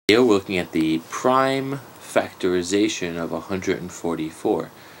Here we're looking at the prime factorization of 144.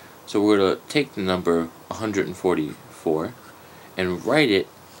 So we're going to take the number 144 and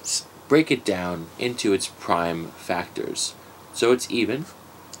break it down into its prime factors. So it's even,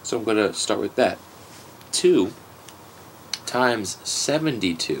 so I'm going to start with that. 2 times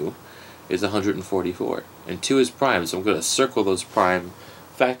 72 is 144, and 2 is prime, so I'm going to circle those prime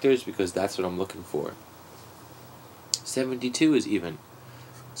factors because that's what I'm looking for. 72 is even,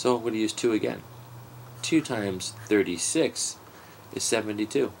 so I'm going to use 2 again. 2 times 36 is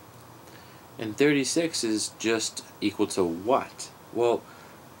 72. And 36 is just equal to what? Well,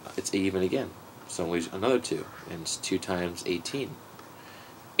 it's even again. So I'm going to use another 2, and it's 2 times 18.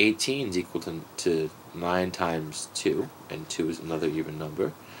 18 is equal to 9 times 2, and 2 is another even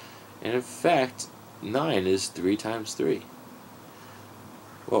number. And in fact, 9 is 3 times 3.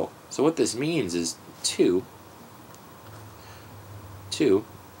 Whoa. So what this means is 2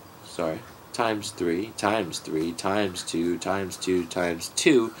 times 3 times 3 times 2 times 2 times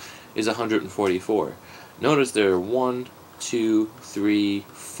 2 is 144. Notice there are 1, 2, 3,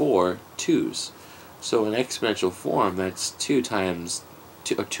 4 2's. So in exponential form, that's 2 times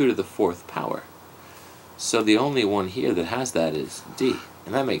 2, or 2 to the 4th power. So the only one here that has that is D.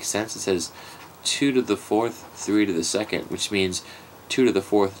 And that makes sense. It says 2 to the 4th, 3 to the 2nd, which means 2 to the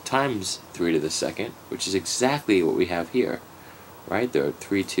 4th times 3 to the 2nd, which is exactly what we have here. Right? There are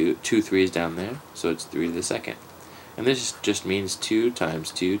two 3's down there, so it's 3 to the 2nd. And this just means 2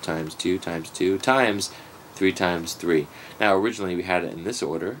 times 2 times 2 times 2 times 3 times 3. Now originally we had it in this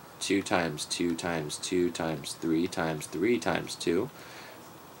order, 2 times 2 times 2 times 3 times 3 times 2.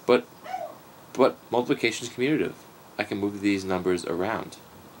 But multiplication is commutative. I can move these numbers around.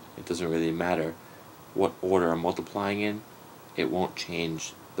 It doesn't really matter what order I'm multiplying in. It won't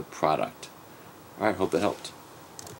change the product. Alright, hope that helped.